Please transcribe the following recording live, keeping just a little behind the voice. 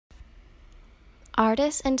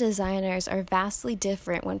Artists and designers are vastly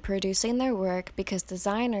different when producing their work because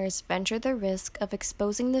designers venture the risk of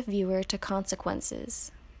exposing the viewer to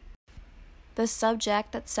consequences. The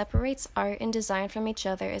subject that separates art and design from each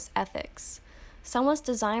other is ethics. Someone's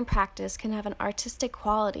design practice can have an artistic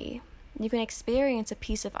quality. You can experience a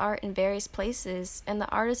piece of art in various places, and the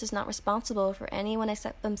artist is not responsible for anyone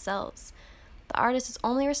except themselves. The artist is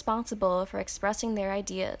only responsible for expressing their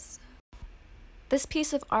ideas. This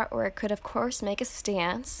piece of artwork could of course make a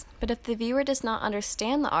stance, but if the viewer does not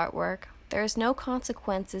understand the artwork, there is no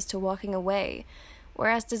consequences to walking away,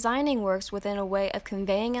 whereas designing works within a way of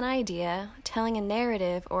conveying an idea, telling a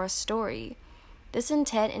narrative, or a story. This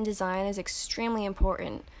intent in design is extremely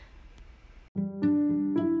important.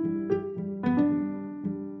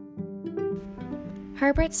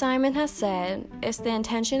 Herbert Simon has said, "It's the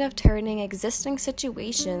intention of turning existing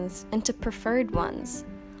situations into preferred ones."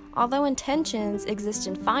 Although intentions exist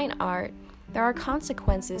in fine art, there are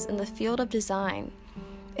consequences in the field of design.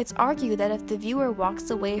 It's argued that if the viewer walks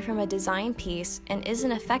away from a design piece and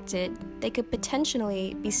isn't affected, they could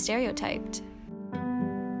potentially be stereotyped.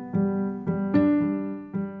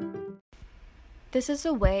 This is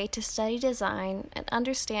a way to study design and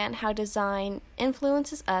understand how design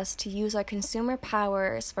influences us to use our consumer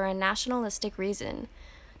powers for a nationalistic reason.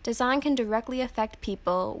 Design can directly affect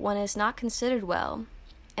people when it is not considered well,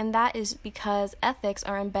 and that is because ethics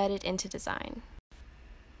are embedded into design.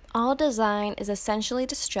 All design is essentially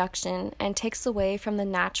destruction and takes away from the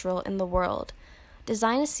natural in the world.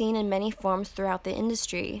 Design is seen in many forms throughout the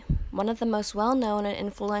industry. One of the most well-known and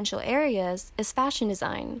influential areas is fashion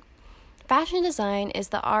design. Fashion design is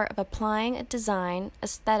the art of applying design,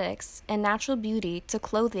 aesthetics, and natural beauty to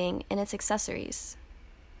clothing and its accessories.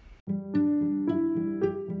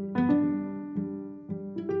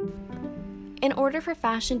 In order for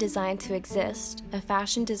fashion design to exist, a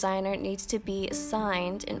fashion designer needs to be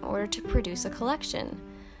assigned in order to produce a collection.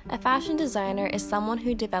 A fashion designer is someone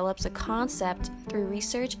who develops a concept through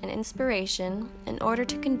research and inspiration in order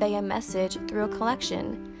to convey a message through a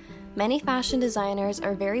collection. Many fashion designers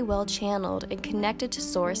are very well channeled and connected to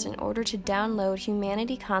source in order to download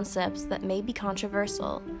humanity concepts that may be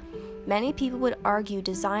controversial. Many people would argue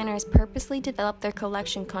designers purposely develop their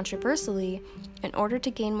collection controversially in order to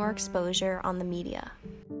gain more exposure on the media.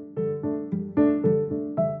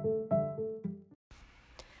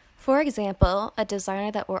 For example, a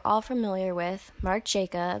designer that we're all familiar with, Marc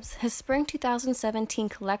Jacobs, his spring 2017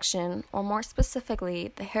 collection, or more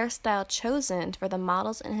specifically, the hairstyle chosen for the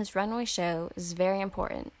models in his runway show, is very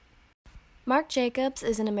important. Marc Jacobs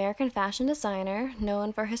is an American fashion designer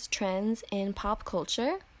known for his trends in pop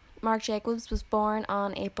culture. Marc Jacobs was born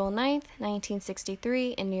on April 9,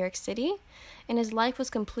 1963 in New York City, and his life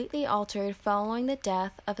was completely altered following the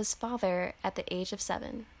death of his father at the age of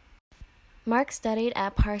 7. Marc studied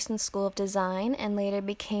at Parsons School of Design and later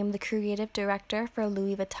became the creative director for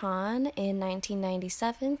Louis Vuitton in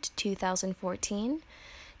 1997 to 2014.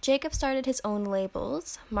 Jacobs started his own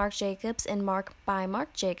labels, Marc Jacobs and Marc by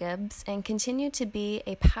Marc Jacobs, and continued to be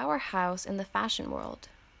a powerhouse in the fashion world.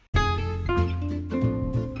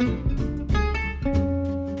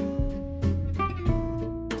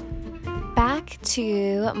 Back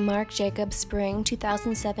to Marc Jacobs' Spring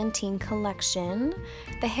 2017 collection,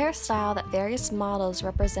 the hairstyle that various models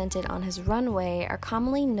represented on his runway are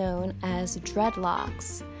commonly known as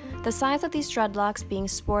dreadlocks. The size of these dreadlocks being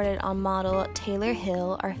sported on model Taylor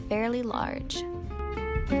Hill are fairly large.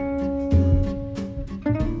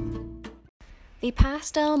 The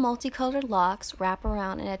pastel multicolored locks wrap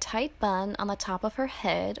around in a tight bun on the top of her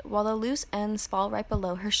head while the loose ends fall right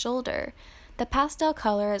below her shoulder. The pastel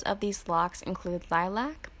colors of these locks include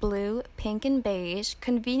lilac, blue, pink, and beige,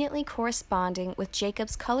 conveniently corresponding with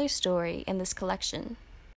Jacobs' color story in this collection.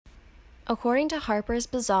 According to Harper's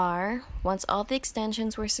Bazaar, once all the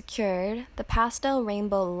extensions were secured, the pastel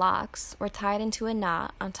rainbow locks were tied into a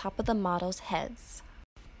knot on top of the models' heads.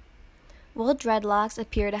 Wool dreadlocks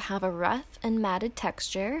appear to have a rough and matted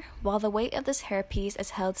texture, while the weight of this hairpiece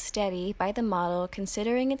is held steady by the model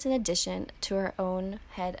considering it's an addition to her own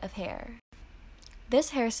head of hair.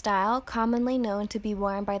 This hairstyle, commonly known to be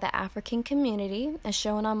worn by the African community, is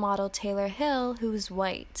shown on model Taylor Hill, who is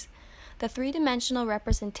white. The three-dimensional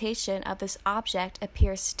representation of this object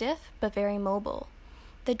appears stiff but very mobile.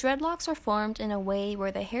 The dreadlocks are formed in a way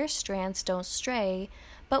where the hair strands don't stray,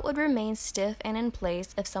 but would remain stiff and in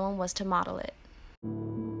place if someone was to model it.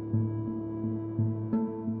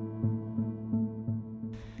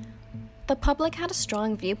 The public had a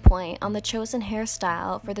strong viewpoint on the chosen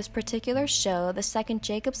hairstyle for this particular show the second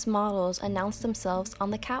Jacobs models announced themselves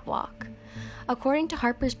on the catwalk. According to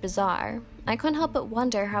Harper's Bazaar, I couldn't help but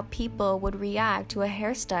wonder how people would react to a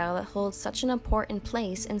hairstyle that holds such an important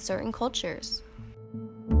place in certain cultures.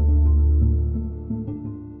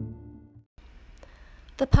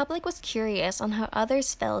 The public was curious on how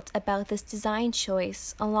others felt about this design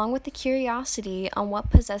choice, along with the curiosity on what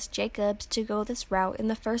possessed Jacobs to go this route in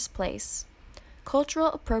the first place. Cultural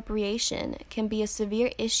appropriation can be a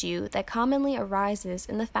severe issue that commonly arises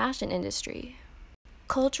in the fashion industry.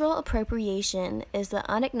 Cultural appropriation is the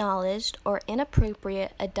unacknowledged or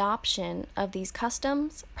inappropriate adoption of these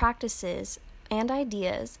customs, practices, and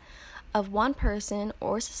ideas of one person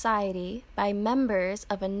or society by members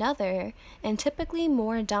of another and typically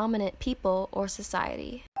more dominant people or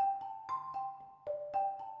society.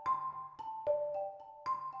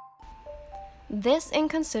 This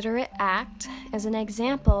inconsiderate act is an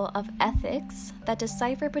example of ethics that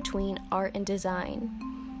decipher between art and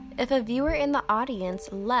design. If a viewer in the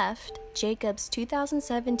audience left Jacobs'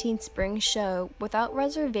 2017 spring show without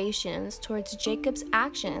reservations towards Jacobs'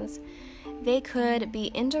 actions, they could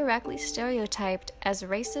be indirectly stereotyped as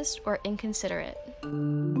racist or inconsiderate.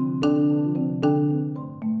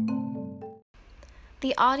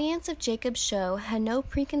 The audience of Jacobs' show had no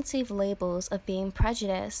preconceived labels of being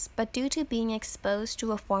prejudiced, but due to being exposed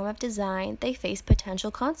to a form of design, they faced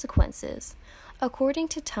potential consequences. According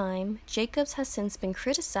to Time, Jacobs has since been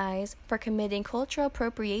criticized for committing cultural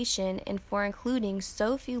appropriation and for including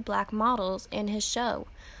so few black models in his show.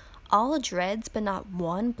 All dreads but not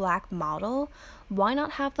one black model? Why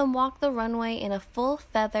not have them walk the runway in a full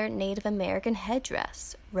feather Native American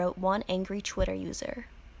headdress? Wrote one angry Twitter user.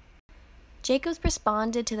 Jacobs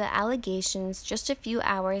responded to the allegations just a few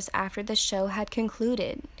hours after the show had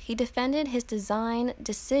concluded. He defended his design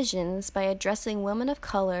decisions by addressing women of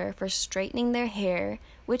color for straightening their hair,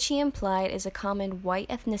 which he implied is a common white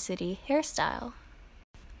ethnicity hairstyle.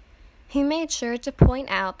 He made sure to point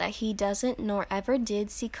out that he doesn't nor ever did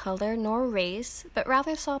see color nor race, but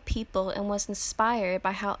rather saw people and was inspired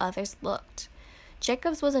by how others looked.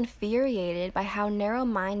 Jacobs was infuriated by how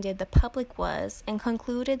narrow-minded the public was and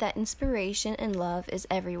concluded that inspiration and love is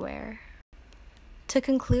everywhere. To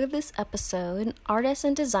conclude this episode, artists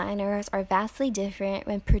and designers are vastly different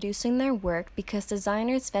when producing their work because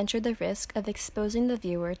designers venture the risk of exposing the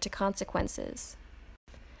viewer to consequences.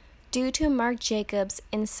 Due to Marc Jacobs'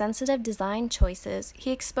 insensitive design choices,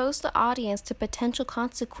 he exposed the audience to potential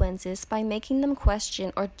consequences by making them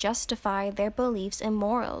question or justify their beliefs and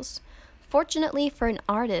morals. Fortunately for an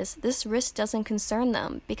artist, this risk doesn't concern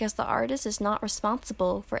them because the artist is not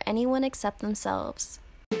responsible for anyone except themselves.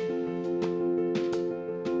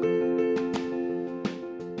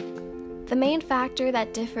 The main factor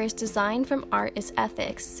that differs design from art is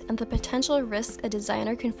ethics and the potential risk a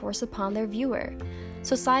designer can force upon their viewer.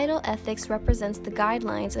 Societal ethics represents the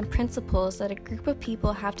guidelines and principles that a group of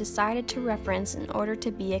people have decided to reference in order to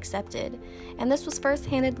be accepted, and this was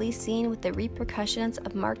first-handedly seen with the repercussions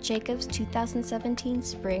of Marc Jacobs' 2017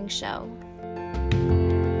 spring show.